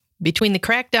Between the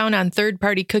crackdown on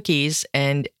third-party cookies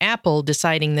and Apple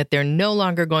deciding that they're no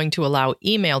longer going to allow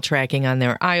email tracking on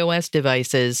their iOS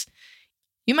devices,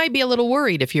 you might be a little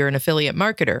worried if you're an affiliate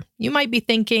marketer. You might be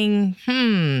thinking,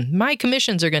 my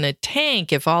commissions are going to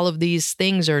tank if all of these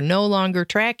things are no longer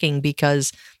tracking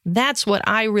because that's what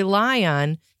I rely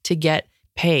on to get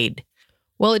paid.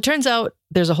 Well, it turns out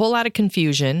there's a whole lot of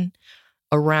confusion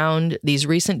around these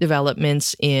recent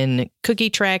developments in cookie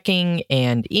tracking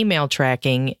and email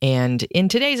tracking. And in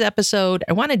today's episode,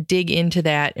 I want to dig into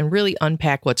that and really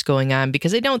unpack what's going on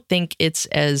because I don't think it's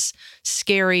as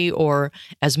scary or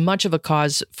as much of a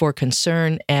cause for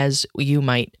concern as you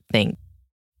might think.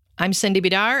 I'm Cindy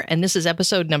Bidar, and this is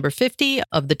episode number 50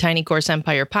 of the Tiny Course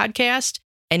Empire podcast.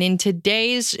 And in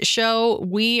today's show,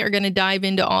 we are going to dive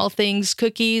into all things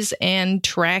cookies and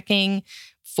tracking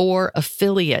for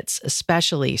affiliates,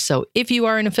 especially. So if you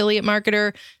are an affiliate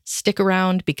marketer, stick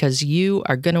around because you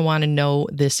are going to want to know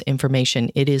this information.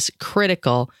 It is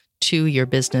critical to your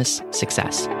business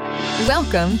success.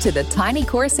 Welcome to the Tiny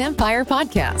Course Empire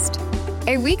podcast,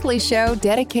 a weekly show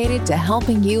dedicated to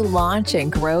helping you launch and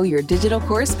grow your digital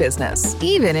course business,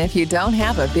 even if you don't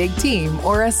have a big team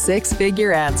or a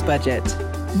six-figure ads budget.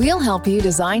 We'll help you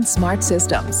design smart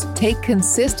systems, take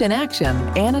consistent action,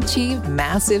 and achieve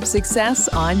massive success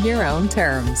on your own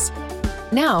terms.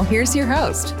 Now, here's your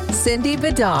host, Cindy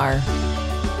Bidar.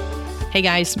 Hey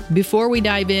guys, before we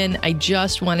dive in, I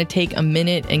just want to take a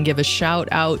minute and give a shout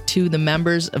out to the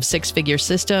members of Six Figure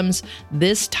Systems.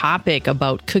 This topic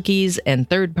about cookies and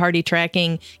third-party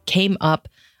tracking came up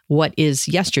what is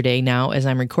yesterday now as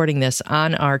I'm recording this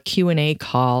on our Q&A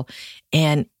call,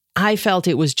 and I felt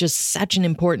it was just such an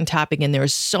important topic and there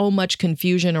was so much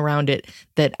confusion around it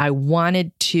that I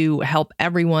wanted to help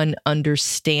everyone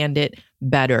understand it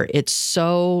better. It's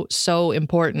so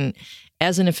important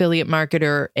as an affiliate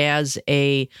marketer, as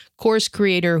a course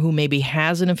creator who maybe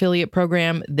has an affiliate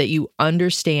program, that you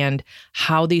understand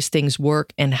how these things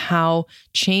work and how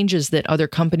changes that other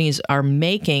companies are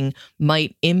making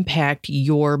might impact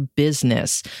your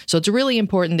business. So it's really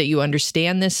important that you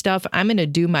understand this stuff. I'm going to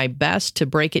do my best to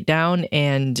break it down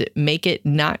and make it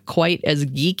not quite as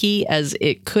geeky as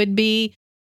it could be.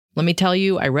 Let me tell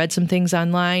you, I read some things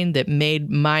online that made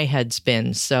my head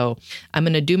spin. So I'm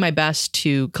going to do my best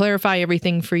to clarify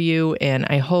everything for you. And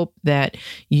I hope that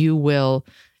you will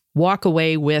walk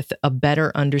away with a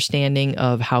better understanding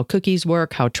of how cookies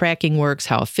work, how tracking works,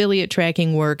 how affiliate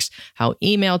tracking works, how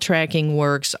email tracking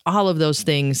works, all of those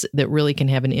things that really can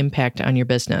have an impact on your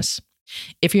business.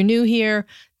 If you're new here,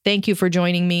 thank you for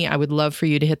joining me. I would love for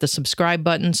you to hit the subscribe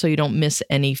button so you don't miss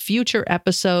any future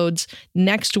episodes.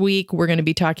 Next week, we're going to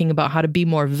be talking about how to be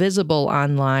more visible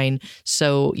online.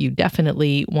 So you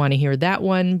definitely want to hear that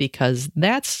one because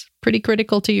that's pretty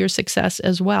critical to your success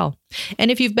as well. And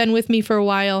if you've been with me for a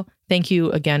while, thank you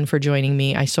again for joining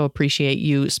me. I so appreciate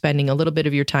you spending a little bit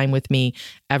of your time with me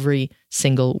every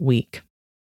single week.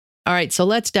 All right, so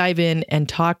let's dive in and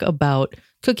talk about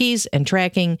cookies and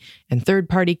tracking and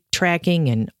third-party tracking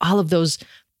and all of those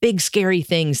big scary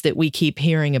things that we keep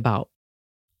hearing about.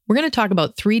 We're going to talk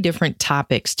about three different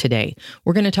topics today.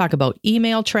 We're going to talk about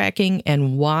email tracking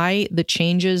and why the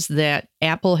changes that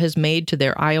Apple has made to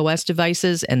their iOS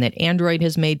devices and that Android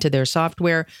has made to their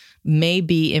software may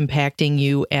be impacting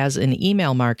you as an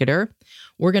email marketer.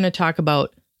 We're going to talk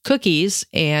about cookies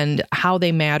and how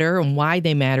they matter and why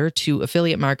they matter to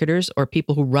affiliate marketers or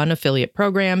people who run affiliate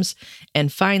programs.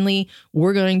 And finally,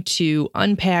 we're going to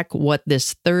unpack what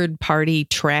this third-party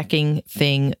tracking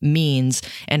thing means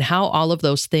and how all of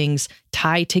those things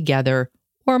tie together,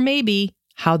 or maybe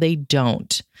how they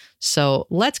don't. So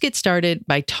let's get started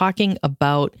by talking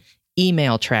about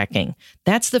email tracking.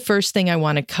 That's the first thing I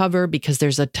want to cover because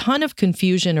there's a ton of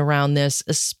confusion around this,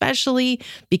 especially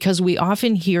because we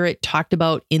often hear it talked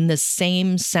about in the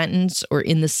same sentence or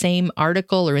in the same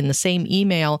article or in the same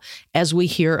email as we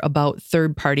hear about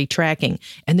third-party tracking.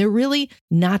 And they're really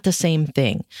not the same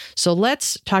thing. So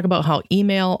let's talk about how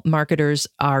email marketers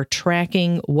are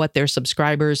tracking what their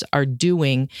subscribers are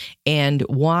doing and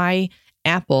why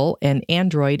Apple and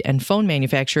Android and phone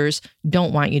manufacturers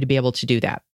don't want you to be able to do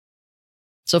that.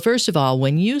 So first of all,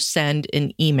 when you send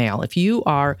an email, if you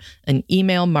are an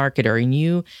email marketer and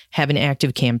you have an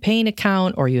Active Campaign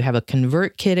account or you have a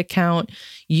ConvertKit account,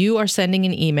 you are sending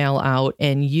an email out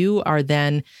and you are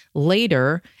then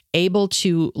later able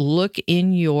to look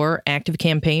in your Active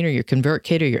Campaign or your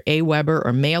ConvertKit or your Aweber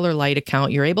or MailerLite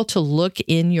account. You're able to look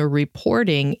in your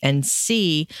reporting and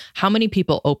see how many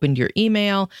people opened your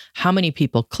email, how many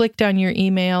people clicked on your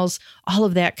emails, all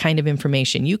of that kind of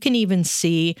information. You can even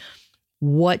see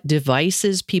what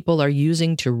devices people are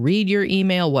using to read your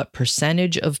email, what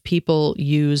percentage of people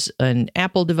use an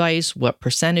Apple device, what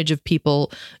percentage of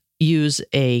people use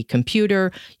a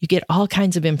computer. You get all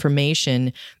kinds of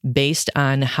information based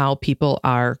on how people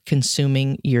are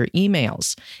consuming your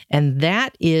emails. And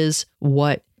that is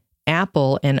what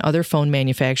Apple and other phone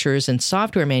manufacturers and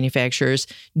software manufacturers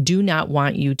do not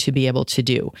want you to be able to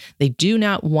do. They do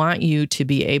not want you to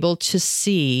be able to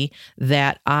see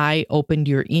that I opened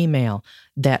your email,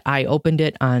 that I opened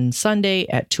it on Sunday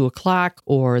at 2:00,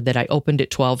 or that I opened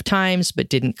it 12 times but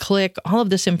didn't click. All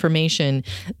of this information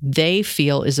they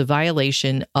feel is a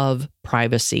violation of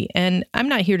privacy. And I'm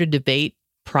not here to debate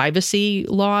privacy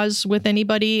laws with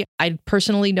anybody. I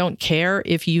personally don't care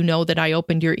if you know that I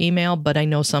opened your email, but I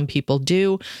know some people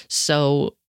do.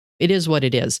 So it is what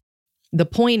it is. The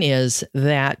point is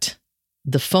that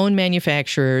the phone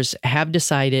manufacturers have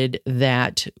decided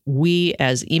that we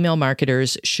as email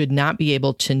marketers should not be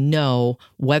able to know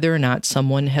whether or not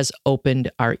someone has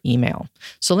opened our email.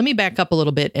 So let me back up a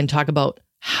little bit and talk about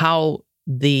how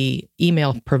the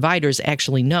email providers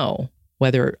actually know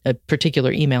whether a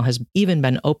particular email has even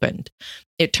been opened.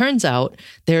 It turns out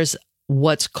there's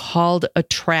what's called a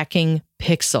tracking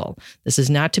pixel. This is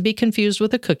not to be confused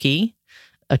with a cookie.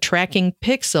 A tracking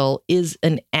pixel is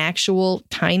an actual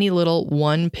tiny little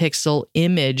 1 pixel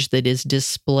image that is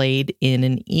displayed in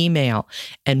an email.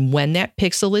 And when that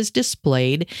pixel is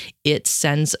displayed, it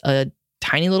sends a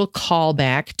tiny little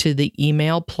callback to the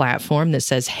email platform that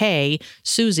says, hey,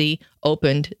 Susie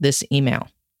opened this email.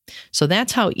 So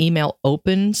that's how email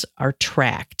opens are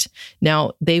tracked.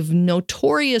 Now, they've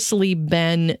notoriously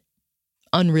been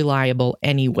unreliable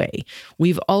anyway.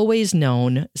 We've always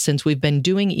known, since we've been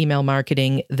doing email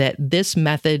marketing, that this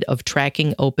method of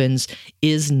tracking opens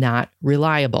is not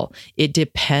reliable. It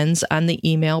depends on the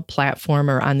email platform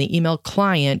or on the email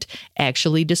client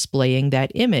actually displaying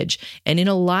that image. And in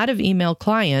a lot of email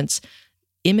clients,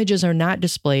 images are not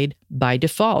displayed by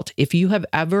default. If you have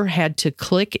ever had to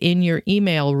click in your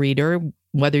email reader,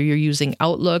 whether you're using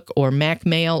Outlook or Mac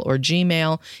Mail or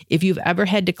Gmail, if you've ever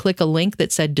had to click a link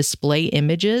that said display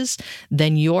images,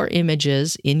 then your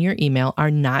images in your email are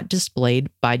not displayed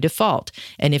by default.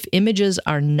 And if images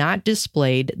are not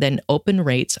displayed, then open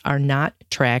rates are not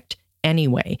tracked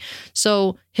anyway.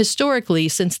 So historically,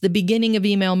 since the beginning of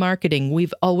email marketing,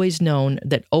 we've always known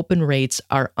that open rates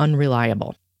are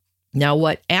unreliable. Now,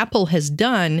 what Apple has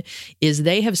done is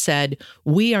they have said,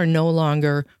 we are no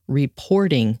longer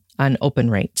reporting on open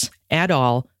rates at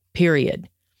all, period.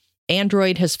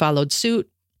 Android has followed suit.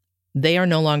 They are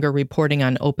no longer reporting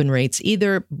on open rates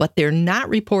either, but they're not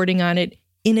reporting on it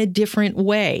in a different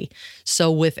way.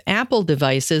 So with Apple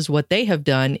devices, what they have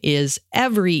done is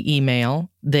every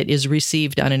email that is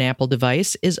received on an Apple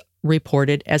device is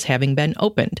reported as having been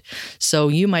opened. So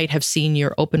you might have seen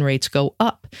your open rates go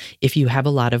up if you have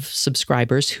a lot of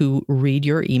subscribers who read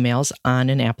your emails on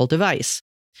an Apple device.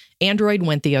 Android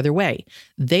went the other way.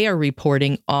 They are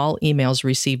reporting all emails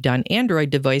received on Android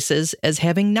devices as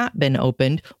having not been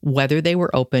opened, whether they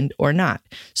were opened or not.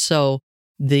 So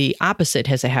the opposite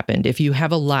has happened. If you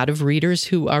have a lot of readers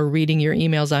who are reading your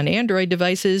emails on Android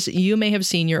devices, you may have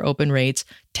seen your open rates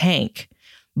tank.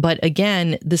 But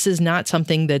again, this is not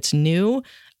something that's new.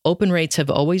 Open rates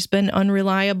have always been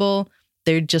unreliable.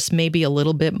 They're just maybe a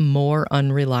little bit more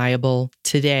unreliable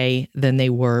today than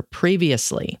they were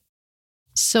previously.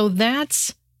 So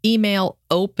that's email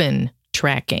open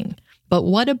tracking. But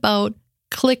what about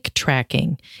click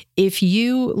tracking? If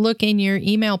you look in your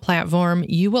email platform,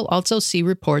 you will also see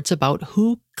reports about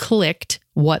who clicked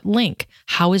what link.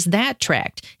 How is that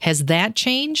tracked? Has that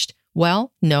changed?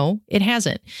 Well, no, it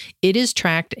hasn't. It is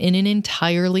tracked in an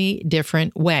entirely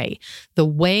different way. The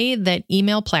way that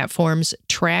email platforms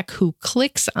track who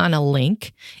clicks on a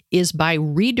link is by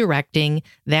redirecting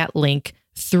that link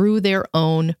through their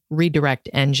own redirect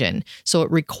engine. So it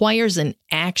requires an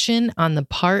action on the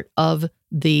part of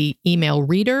the email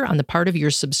reader, on the part of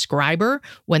your subscriber.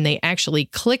 When they actually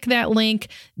click that link,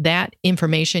 that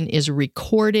information is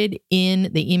recorded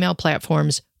in the email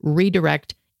platform's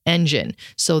redirect engine.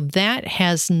 So that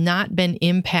has not been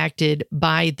impacted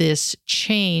by this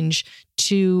change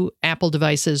to Apple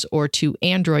devices or to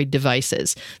Android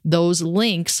devices. Those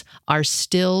links are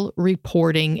still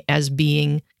reporting as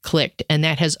being clicked, and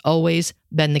that has always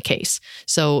been the case.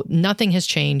 So nothing has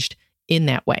changed in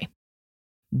that way.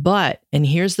 But, and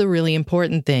here's the really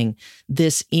important thing,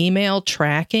 this email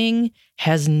tracking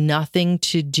has nothing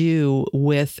to do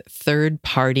with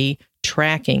third-party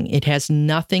tracking. It has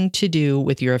nothing to do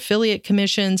with your affiliate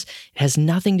commissions. It has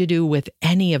nothing to do with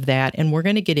any of that. And we're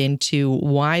going to get into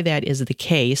why that is the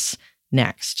case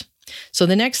next. So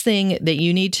the next thing that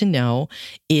you need to know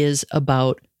is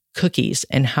about cookies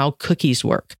and how cookies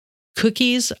work.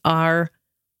 Cookies are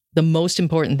the most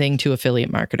important thing to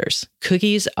affiliate marketers.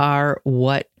 Cookies are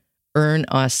what earn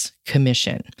us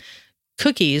commission.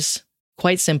 Cookies,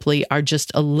 quite simply, are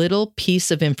just a little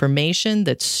piece of information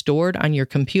that's stored on your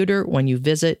computer when you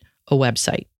visit a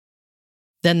website.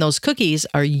 Then those cookies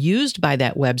are used by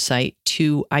that website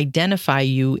to identify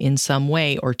you in some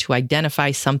way or to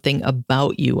identify something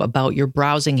about you, about your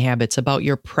browsing habits, about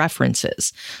your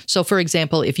preferences. So, for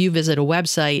example, if you visit a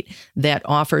website that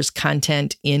offers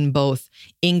content in both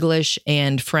English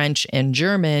and French and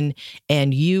German,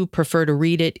 and you prefer to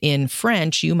read it in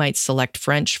French, you might select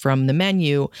French from the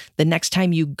menu. The next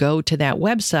time you go to that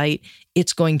website,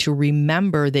 it's going to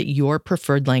remember that your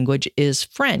preferred language is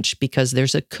French because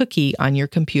there's a cookie on your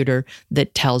computer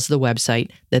that tells the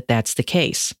website that that's the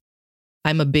case.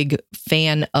 I'm a big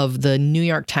fan of the New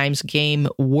York Times game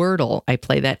Wordle. I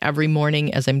play that every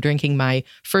morning as I'm drinking my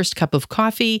first cup of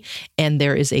coffee, and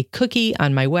there is a cookie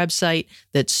on my website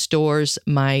that stores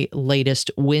my latest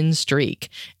win streak.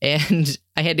 And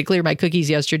I had to clear my cookies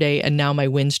yesterday, and now my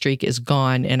win streak is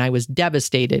gone, and I was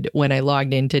devastated when I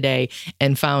logged in today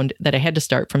and found that I had to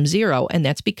start from zero, and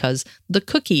that's because the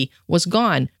cookie was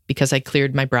gone because I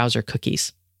cleared my browser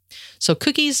cookies. So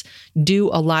cookies do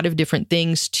a lot of different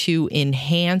things to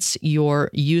enhance your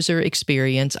user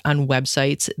experience on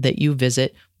websites that you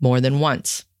visit more than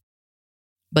once.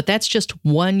 But that's just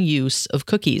one use of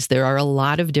cookies. There are a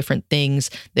lot of different things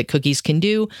that cookies can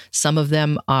do. Some of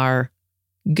them are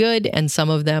good and some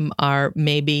of them are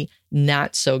maybe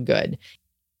not so good.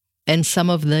 And some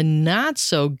of the not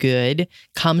so good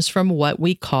comes from what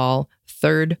we call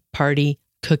third-party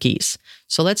cookies.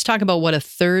 So let's talk about what a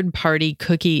third-party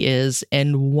cookie is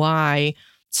and why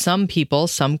some people,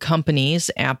 some companies,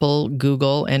 Apple,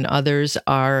 Google, and others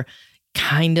are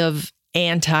kind of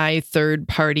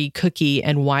anti-third-party cookie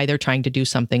and why they're trying to do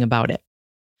something about it.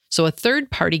 So a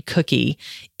third-party cookie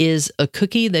is a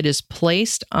cookie that is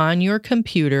placed on your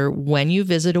computer when you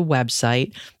visit a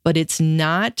website, but it's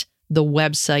not the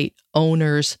website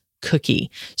owner's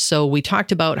cookie. So we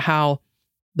talked about how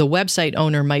the website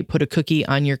owner might put a cookie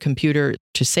on your computer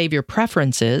to save your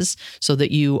preferences so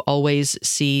that you always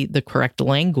see the correct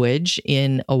language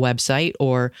in a website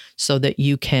or so that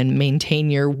you can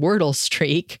maintain your Wordle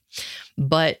streak.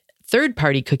 But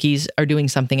third-party cookies are doing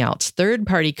something else.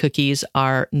 Third-party cookies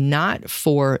are not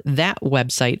for that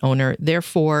website owner. They're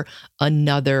for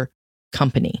another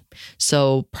company.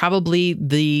 So probably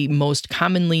the most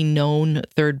commonly known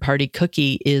third-party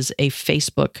cookie is a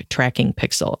Facebook tracking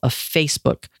pixel, a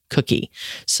Facebook cookie.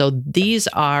 So these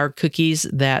are cookies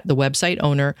that the website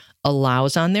owner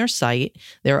allows on their site.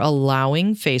 They're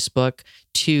allowing Facebook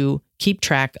to keep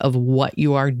track of what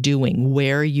you are doing,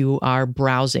 where you are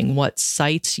browsing, what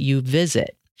sites you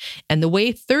visit. And the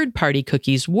way third-party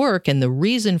cookies work and the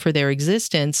reason for their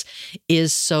existence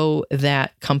is so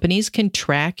that companies can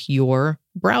track your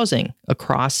browsing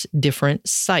across different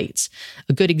sites.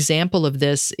 A good example of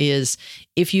this is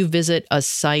if you visit a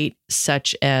site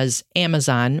such as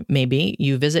Amazon, maybe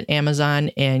you visit Amazon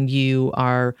and you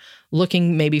are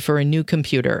looking maybe for a new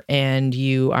computer and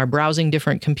you are browsing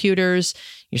different computers,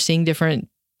 you're seeing different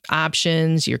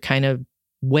options, you're kind of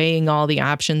weighing all the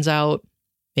options out.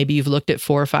 Maybe you've looked at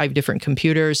 4 or 5 different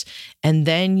computers, and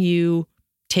then you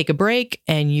take a break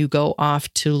and you go off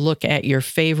to look at your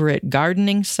favorite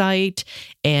gardening site.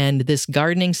 And this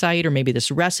gardening site, or maybe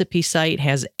this recipe site,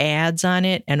 has ads on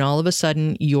it. And all of a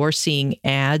sudden, you're seeing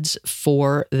ads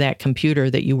for that computer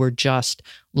that you were just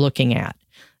looking at.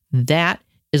 That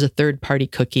is a third-party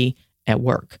cookie at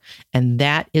work. And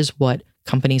that is what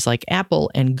companies like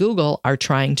Apple and Google are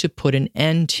trying to put an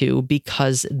end to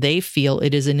because they feel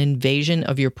it is an invasion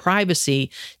of your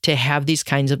privacy to have these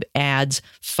kinds of ads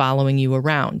following you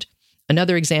around.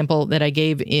 Another example that I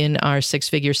gave in our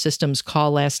Six-Figure Systems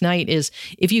call last night is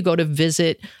if you go to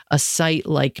visit a site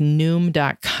like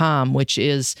Noom.com, which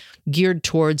is geared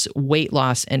towards weight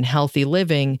loss and healthy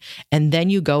living, and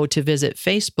then you go to visit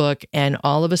Facebook and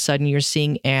all of a sudden you're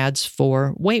seeing ads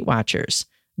for Weight Watchers.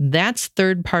 That's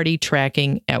third-party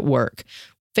tracking at work.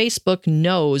 Facebook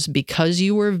knows because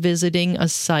you were visiting a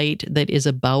site that is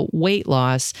about weight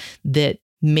loss that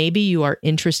maybe you are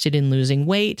interested in losing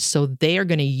weight, so they are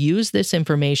going to use this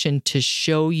information to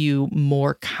show you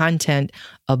more content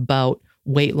about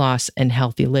weight loss and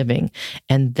healthy living.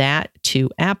 And that, to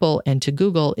Apple and to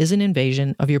Google, is an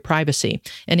invasion of your privacy.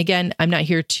 And again, I'm not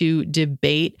here to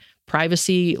debate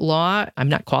privacy law. I'm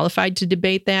not qualified to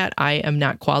debate that. I am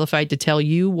not qualified to tell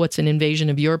you what's an invasion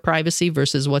of your privacy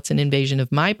versus what's an invasion of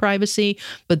my privacy.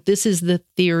 But this is the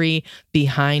theory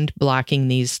behind blocking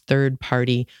these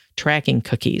third-party tracking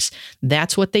cookies.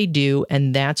 That's what they do,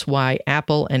 and that's why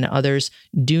Apple and others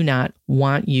do not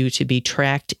want you to be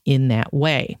tracked in that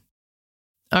way.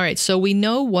 All right, so we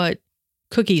know what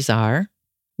cookies are.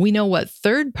 We know what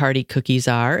third-party cookies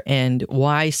are and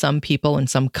why some people and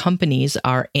some companies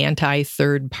are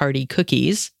anti-third-party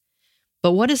cookies.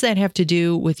 But what does that have to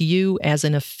do with you as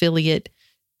an affiliate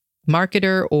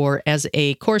marketer or as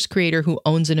a course creator who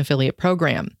owns an affiliate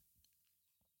program?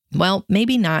 Well,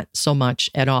 maybe not so much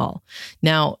at all.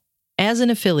 Now, as an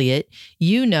affiliate,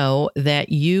 you know that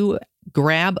you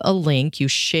grab a link, you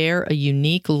share a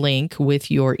unique link with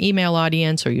your email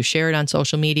audience, or you share it on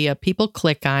social media. People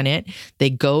click on it, they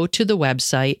go to the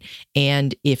website,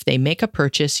 and if they make a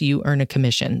purchase, you earn a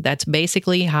commission. That's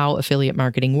basically how affiliate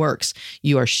marketing works.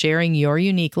 You are sharing your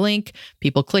unique link,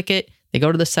 people click it, they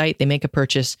go to the site, they make a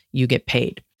purchase, you get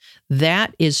paid.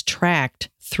 That is tracked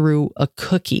through a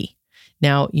cookie.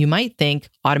 Now, you might think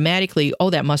automatically, oh,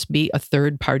 that must be a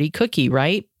third-party cookie,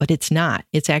 right? But it's not.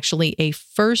 It's actually a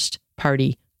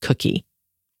first-party cookie.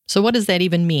 So what does that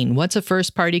even mean? What's a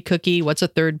first-party cookie? What's a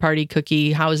third-party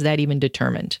cookie? How is that even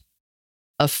determined?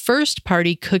 A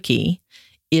first-party cookie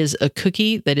is a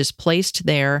cookie that is placed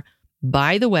there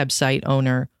by the website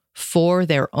owner for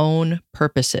their own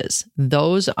purposes.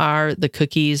 Those are the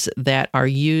cookies that are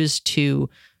used to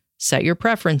set your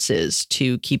preferences,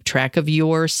 to keep track of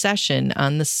your session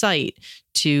on the site,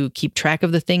 to keep track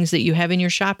of the things that you have in your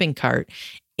shopping cart,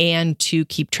 and to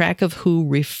keep track of who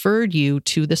referred you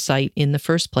to the site in the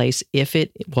first place if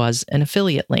it was an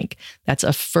affiliate link. That's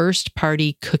a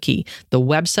first-party cookie. The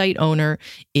website owner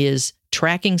is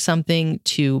tracking something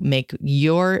to make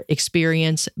your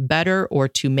experience better or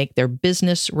to make their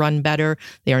business run better.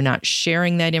 They are not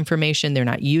sharing that information. They're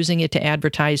not using it to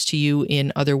advertise to you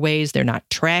in other ways. They're not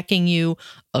tracking you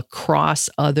across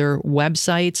other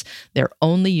websites. They're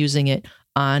only using it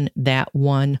on that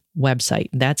one website.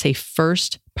 That's a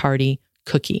first-party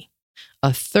cookie.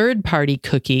 A third-party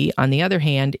cookie, on the other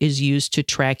hand, is used to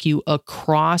track you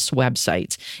across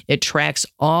websites. It tracks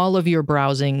all of your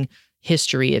browsing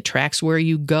history. It tracks where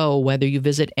you go, whether you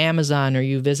visit Amazon or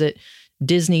you visit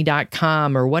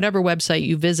Disney.com or whatever website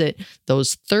you visit.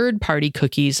 Those third-party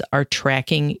cookies are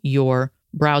tracking your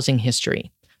browsing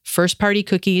history. First-party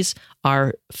cookies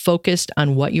are focused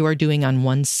on what you are doing on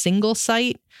one single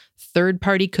site.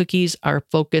 Third-party cookies are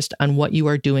focused on what you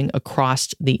are doing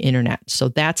across the internet. So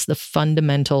that's the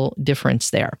fundamental difference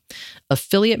there.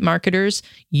 Affiliate marketers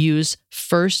use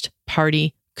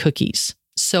first-party cookies.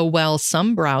 So while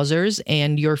some browsers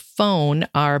and your phone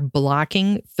are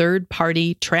blocking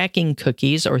third-party tracking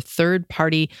cookies or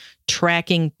third-party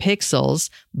tracking pixels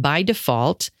by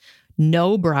default,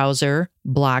 no browser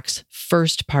blocks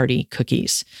first-party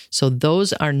cookies. So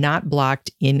those are not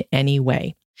blocked in any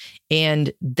way.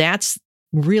 And that's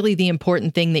really the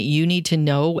important thing that you need to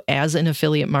know as an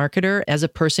affiliate marketer, as a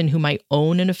person who might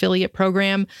own an affiliate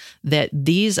program, that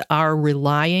these are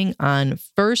relying on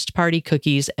first-party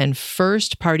cookies, and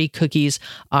first-party cookies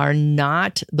are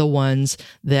not the ones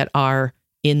that are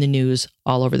in the news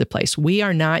all over the place. We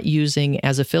are not using,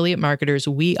 as affiliate marketers,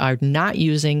 we are not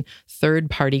using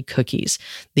third-party cookies.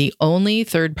 The only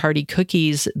third-party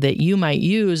cookies that you might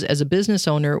use as a business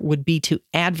owner would be to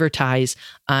advertise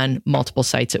on multiple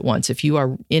sites at once. If you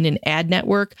are in an ad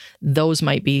network, those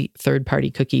might be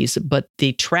third-party cookies. But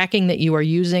the tracking that you are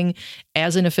using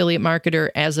as an affiliate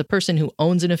marketer, as a person who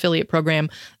owns an affiliate program,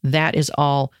 that is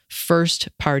all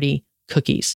first-party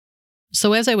cookies.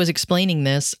 So as I was explaining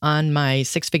this on my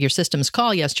Six-Figure Systems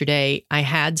call yesterday, I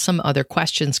had some other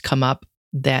questions come up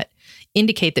that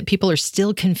indicate that people are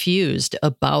still confused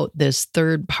about this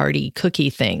third-party cookie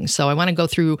thing. So I want to go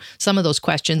through some of those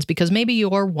questions because maybe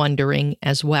you're wondering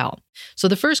as well. So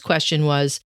the first question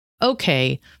was,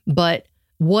 okay, but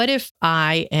what if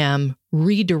I am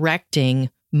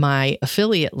redirecting my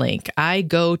affiliate link? I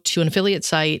go to an affiliate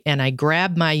site and I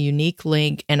grab my unique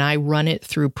link and I run it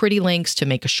through Pretty Links to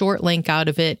make a short link out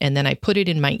of it. And then I put it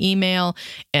in my email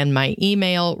and my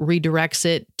email redirects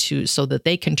it so that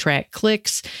they can track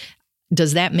clicks.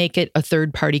 Does that make it a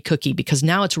third-party cookie? Because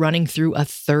now it's running through a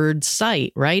third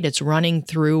site, right? It's running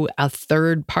through a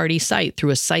third-party site, through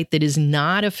a site that is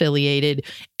not affiliated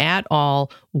at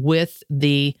all with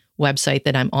the website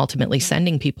that I'm ultimately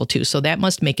sending people to. So that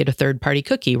must make it a third-party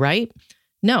cookie, right?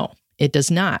 No, it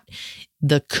does not.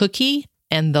 The cookie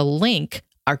and the link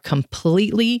are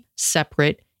completely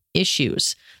separate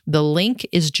issues. The link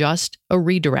is just a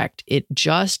redirect. It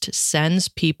just sends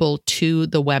people to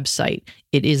the website.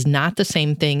 It is not the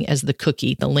same thing as the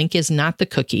cookie. The link is not the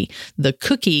cookie. The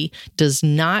cookie does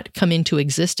not come into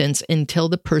existence until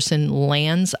the person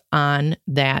lands on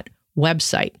that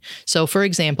website. So for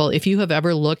example, if you have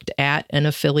ever looked at an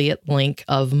affiliate link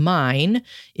of mine,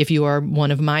 if you are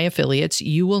one of my affiliates,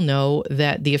 you will know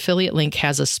that the affiliate link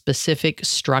has a specific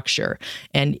structure.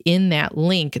 And in that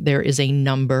link, there is a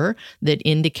number that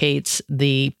indicates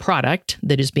the product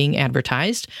that is being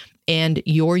advertised, and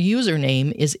your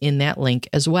username is in that link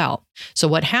as well. So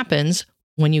what happens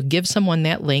when you give someone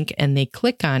that link and they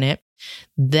click on it,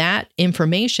 that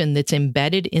information that's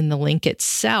embedded in the link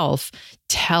itself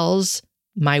tells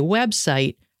my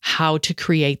website how to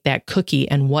create that cookie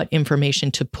and what information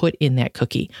to put in that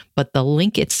cookie. But the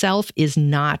link itself is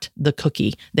not the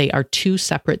cookie. They are two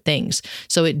separate things.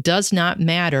 So it does not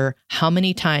matter how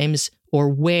many times or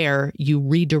where you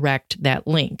redirect that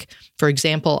link. For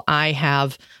example, I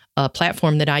have a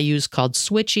platform that I use called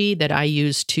Switchy that I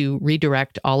use to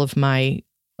redirect all of my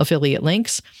affiliate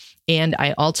links. And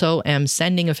I also am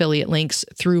sending affiliate links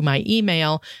through my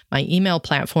email. My email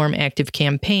platform,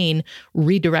 ActiveCampaign,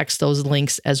 redirects those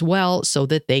links as well so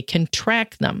that they can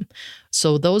track them.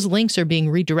 So those links are being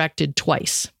redirected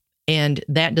twice. And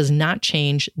that does not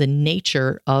change the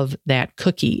nature of that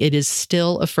cookie. It is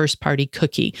still a first-party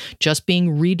cookie. Just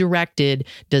being redirected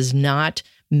does not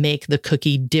make the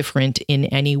cookie different in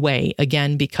any way.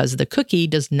 Again, because the cookie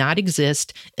does not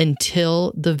exist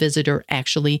until the visitor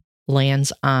actually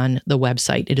lands on the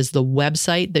website. It is the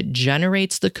website that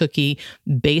generates the cookie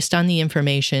based on the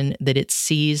information that it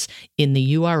sees in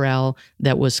the URL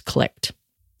that was clicked.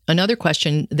 Another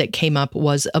question that came up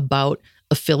was about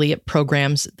affiliate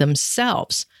programs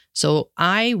themselves. So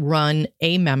I run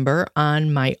a member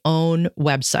on my own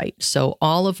website. So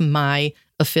all of my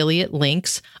affiliate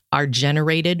links are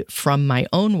generated from my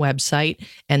own website,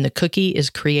 and the cookie is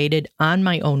created on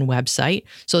my own website.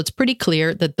 So it's pretty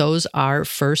clear that those are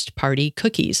first-party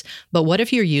cookies. But what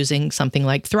if you're using something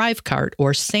like Thrivecart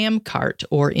or Samcart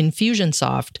or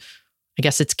Infusionsoft? I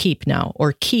guess it's Keap now,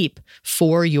 or Keap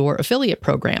for your affiliate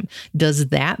program. Does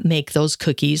that make those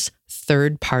cookies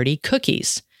third-party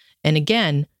cookies? And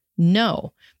again,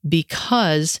 no,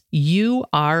 because you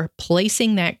are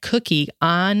placing that cookie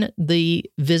on the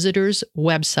visitor's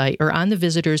website or on the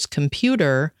visitor's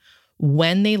computer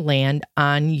when they land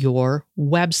on your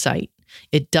website.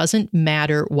 It doesn't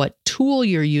matter what tool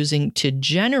you're using to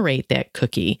generate that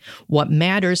cookie. What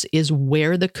matters is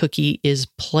where the cookie is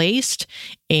placed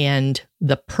and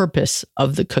the purpose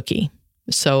of the cookie.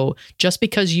 So just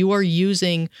because you are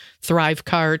using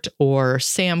Thrivecart or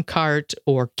Samcart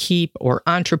or Keap or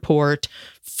Entreport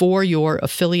for your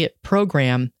affiliate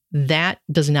program, that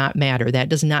does not matter. That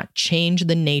does not change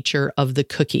the nature of the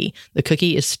cookie. The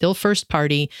cookie is still first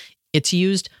party. It's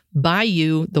used by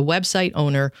you, the website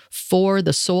owner, for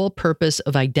the sole purpose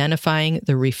of identifying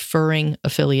the referring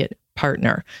affiliate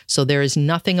partner. So there is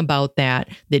nothing about that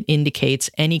that indicates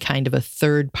any kind of a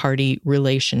third-party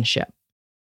relationship.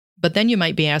 But then you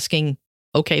might be asking,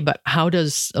 okay, but how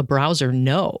does a browser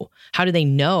know? How do they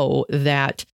know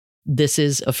that this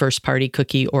is a first-party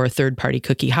cookie or a third-party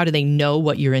cookie? How do they know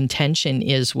what your intention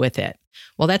is with it?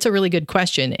 Well, that's a really good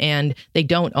question, and they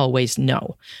don't always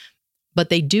know. But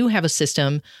they do have a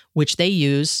system which they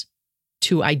use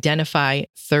to identify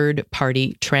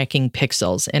third-party tracking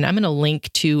pixels. And I'm going to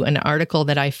link to an article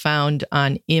that I found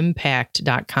on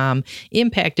impact.com.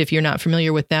 Impact, if you're not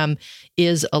familiar with them,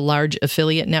 is a large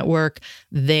affiliate network.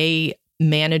 They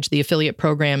manage the affiliate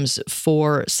programs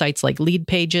for sites like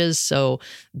Leadpages. So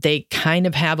they kind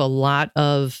of have a lot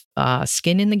of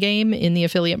skin in the game in the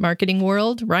affiliate marketing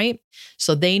world, right?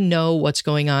 So they know what's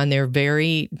going on. They're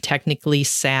very technically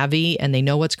savvy and they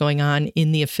know what's going on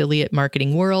in the affiliate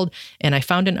marketing world. And I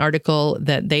found an article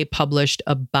that they published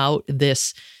about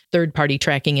this third-party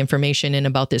tracking information and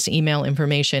about this email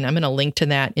information. I'm going to link to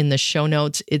that in the show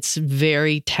notes. It's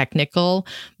very technical,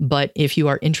 but if you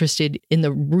are interested in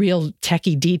the real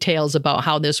techie details about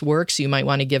how this works, you might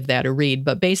want to give that a read.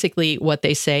 But basically what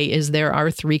they say is there are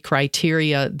 3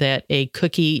 criteria that a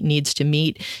cookie needs to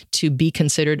meet to be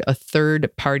considered a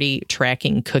third-party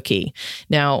tracking cookie.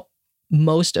 Now,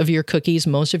 most of your cookies,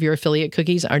 most of your affiliate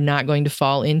cookies are not going to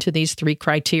fall into these 3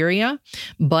 criteria,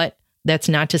 but that's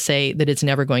not to say that it's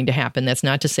never going to happen. That's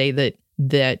not to say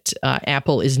that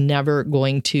Apple is never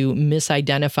going to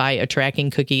misidentify a tracking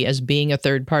cookie as being a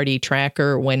third-party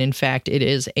tracker when in fact it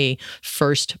is a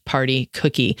first-party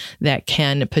cookie. That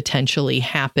can potentially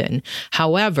happen.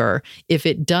 However, if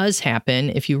it does happen,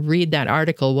 if you read that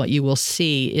article, what you will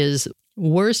see is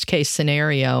Worst case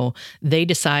scenario, they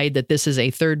decide that this is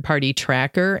a third-party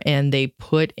tracker and they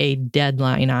put a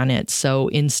deadline on it. So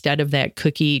instead of that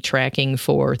cookie tracking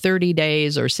for 30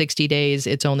 days or 60 days,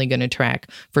 it's only going to track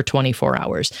for 24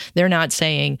 hours. They're not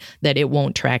saying that it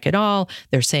won't track at all.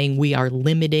 They're saying we are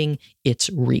limiting its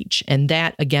reach. And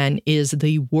that, again, is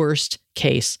the worst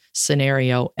case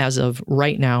scenario as of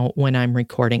right now when I'm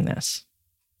recording this.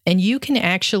 And you can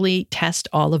actually test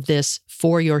all of this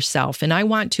for yourself. And I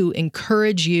want to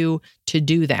encourage you to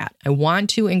do that. I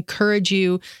want to encourage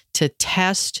you to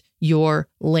test your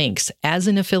links. As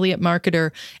an affiliate marketer,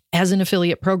 as an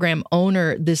affiliate program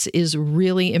owner, this is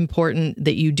really important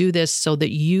that you do this so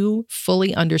that you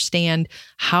fully understand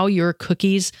how your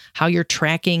cookies, how your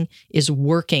tracking is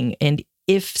working. And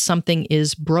if something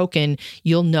is broken,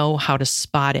 you'll know how to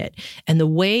spot it. And the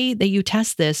way that you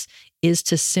test this is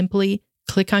to simply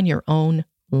click on your own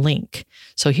link.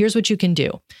 So here's what you can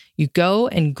do. You go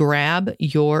and grab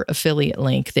your affiliate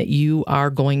link that you are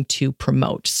going to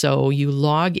promote. So you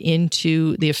log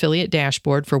into the affiliate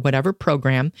dashboard for whatever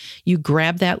program, you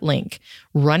grab that link,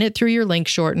 run it through your link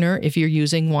shortener if you're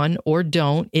using one or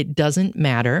don't, it doesn't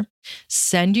matter.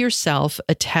 Send yourself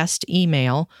a test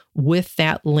email with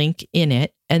that link in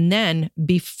it. And then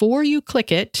before you click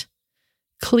it,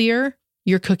 clear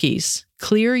your cookies,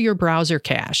 clear your browser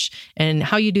cache. And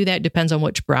how you do that depends on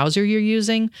which browser you're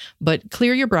using, but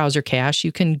clear your browser cache.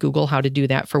 You can Google how to do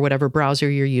that for whatever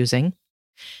browser you're using.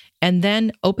 And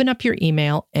then open up your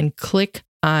email and click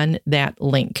on that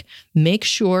link. Make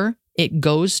sure it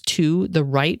goes to the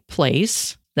right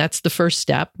place. That's the first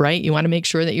step, right? You want to make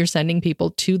sure that you're sending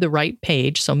people to the right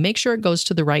page. So make sure it goes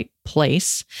to the right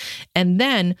place. And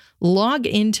then log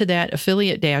into that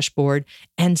affiliate dashboard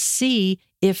and see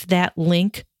if that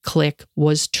link click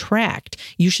was tracked.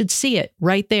 You should see it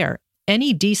right there.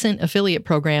 Any decent affiliate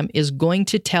program is going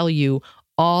to tell you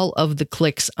all of the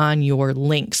clicks on your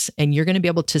links, and you're going to be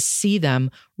able to see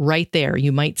them right there.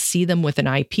 You might see them with an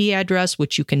IP address,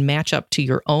 which you can match up to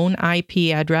your own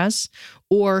IP address,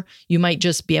 or you might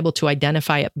just be able to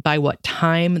identify it by what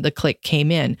time the click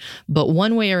came in. But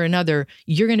one way or another,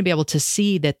 you're going to be able to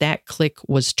see that that click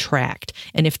was tracked.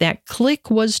 And if that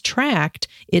click was tracked,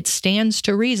 it stands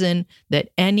to reason that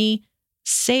any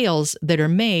sales that are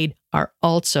made are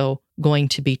also going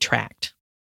to be tracked.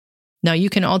 Now, you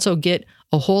can also get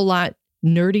a whole lot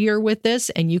nerdier with this,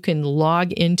 and you can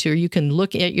you can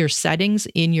look at your settings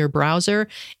in your browser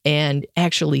and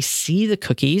actually see the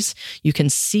cookies. You can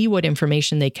see what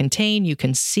information they contain. You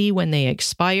can see when they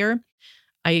expire.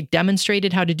 I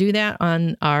demonstrated how to do that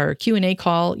on our Q&A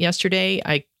call yesterday.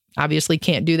 I obviously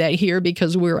can't do that here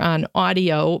because we're on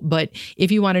audio, but if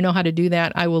you want to know how to do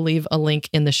that, I will leave a link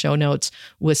in the show notes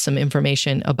with some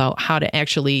information about how to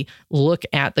actually look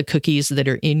at the cookies that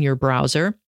are in your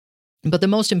browser. But the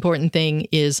most important thing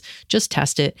is just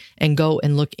test it and go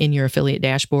and look in your affiliate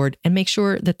dashboard and make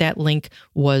sure that that link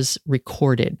was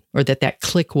recorded or that that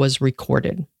click was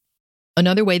recorded.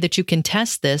 Another way that you can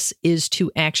test this is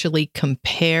to actually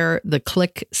compare the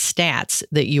click stats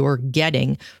that you're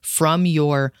getting from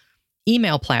your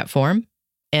email platform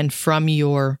and from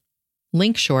your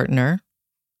link shortener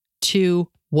to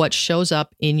what shows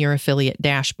up in your affiliate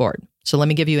dashboard. So let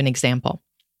me give you an example.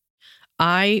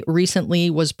 I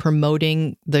recently was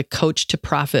promoting the Coach to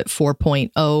Profit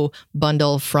 4.0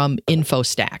 bundle from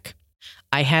InfoStack.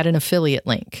 I had an affiliate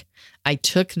link. I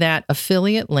took that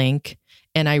affiliate link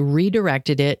and I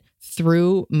redirected it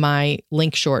through my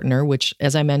link shortener, which,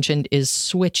 as I mentioned, is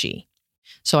Switchy.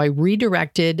 So I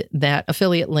redirected that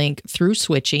affiliate link through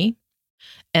Switchy,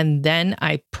 and then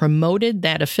I promoted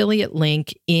that affiliate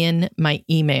link in my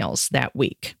emails that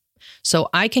week. So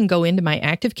I can go into my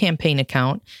ActiveCampaign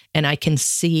account and I can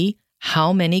see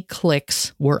how many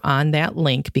clicks were on that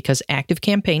link because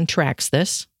ActiveCampaign tracks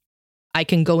this. I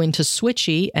can go into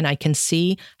Switchy and I can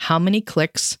see how many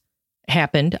clicks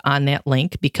happened on that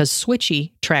link because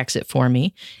Switchy tracks it for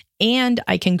me. And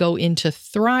I can go into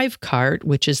Thrivecart,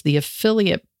 which is the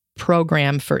affiliate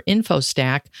program for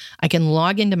InfoStack. I can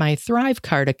log into my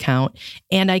Thrivecart account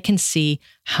and I can see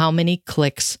how many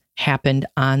clicks happened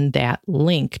on that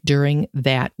link during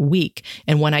that week.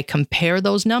 And when I compare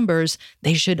those numbers,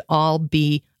 they should all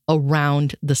be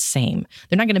around the same.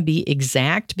 They're not going to be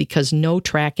exact because no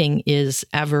tracking is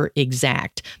ever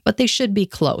exact, but they should be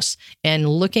close. And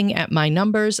looking at my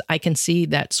numbers, I can see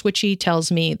that Switchy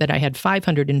tells me that I had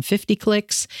 550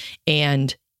 clicks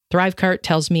and Thrivecart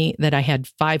tells me that I had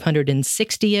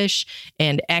 560-ish,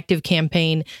 and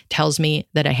ActiveCampaign tells me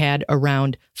that I had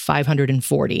around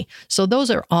 540. So those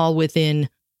are all within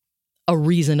a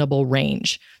reasonable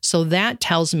range. So that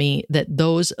tells me that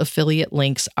those affiliate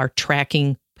links are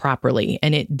tracking properly.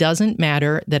 And it doesn't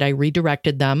matter that I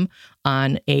redirected them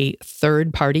on a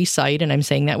third-party site, and I'm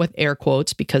saying that with air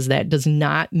quotes because that does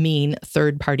not mean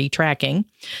third-party tracking.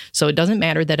 So it doesn't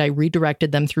matter that I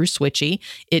redirected them through Switchy.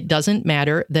 It doesn't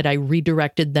matter that I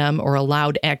redirected them or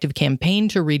allowed ActiveCampaign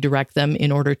to redirect them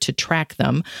in order to track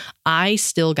them. I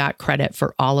still got credit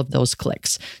for all of those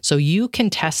clicks. So you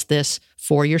can test this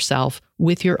for yourself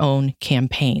with your own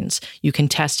campaigns. You can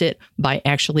test it by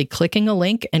actually clicking a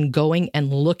link and going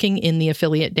and looking in the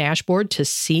affiliate dashboard to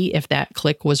see if that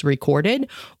click was recorded,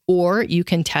 or you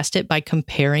can test it by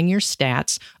comparing your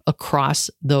stats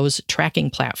across those tracking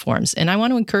platforms. And I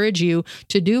want to encourage you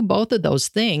to do both of those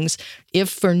things, if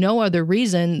for no other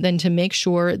reason than to make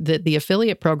sure that the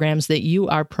affiliate programs that you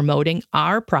are promoting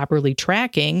are properly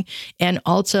tracking, and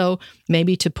also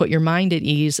maybe to put your mind at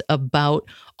ease about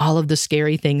all of the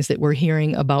scary things that we're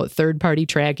hearing about third-party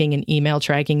tracking and email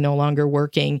tracking no longer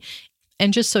working.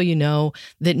 And just so you know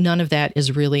that none of that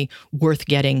is really worth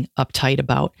getting uptight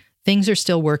about. Things are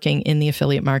still working in the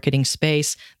affiliate marketing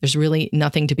space. There's really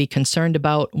nothing to be concerned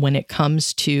about when it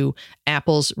comes to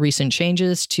Apple's recent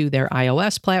changes to their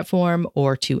iOS platform,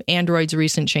 or to Android's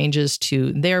recent changes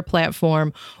to their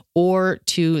platform, or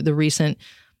to the recent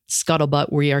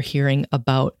scuttlebutt we are hearing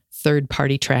about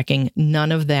third-party tracking.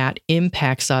 None of that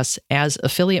impacts us as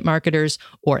affiliate marketers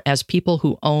or as people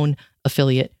who own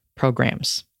affiliate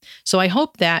programs. So I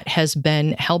hope that has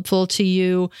been helpful to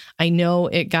you. I know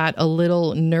it got a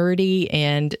little nerdy,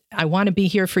 and I want to be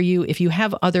here for you. If you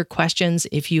have other questions,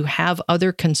 if you have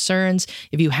other concerns,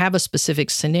 if you have a specific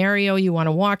scenario you want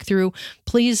to walk through,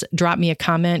 please drop me a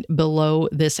comment below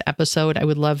this episode. I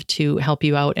would love to help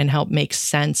you out and help make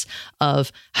sense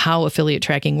of how affiliate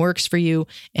tracking works for you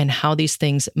and how these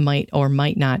things might or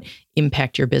might not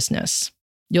impact your business.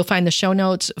 You'll find the show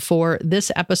notes for this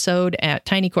episode at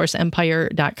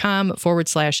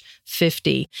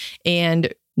tinycourseempire.com/50.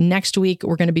 And next week,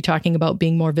 we're going to be talking about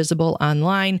being more visible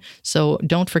online. So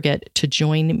don't forget to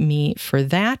join me for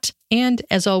that. And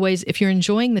as always, if you're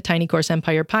enjoying the Tiny Course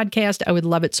Empire podcast, I would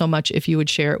love it so much if you would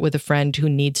share it with a friend who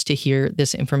needs to hear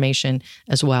this information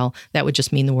as well. That would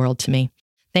just mean the world to me.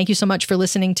 Thank you so much for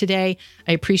listening today.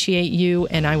 I appreciate you,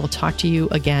 and I will talk to you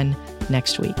again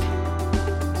next week.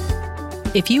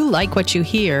 If you like what you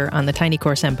hear on the Tiny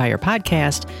Course Empire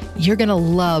podcast, you're going to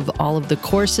love all of the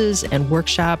courses and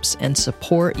workshops and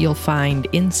support you'll find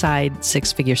inside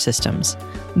Six Figure Systems.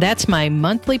 That's my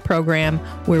monthly program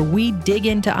where we dig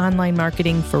into online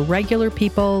marketing for regular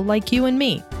people like you and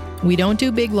me. We don't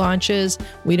do big launches,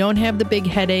 we don't have the big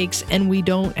headaches, and we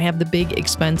don't have the big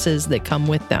expenses that come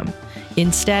with them.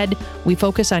 Instead, we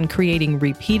focus on creating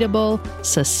repeatable,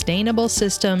 sustainable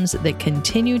systems that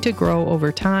continue to grow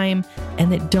over time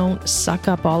and that don't suck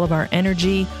up all of our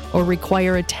energy or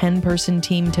require a 10-person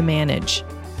team to manage.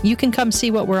 You can come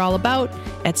see what we're all about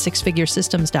at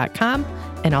sixfiguresystems.com,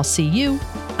 and I'll see you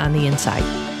on the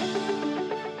inside.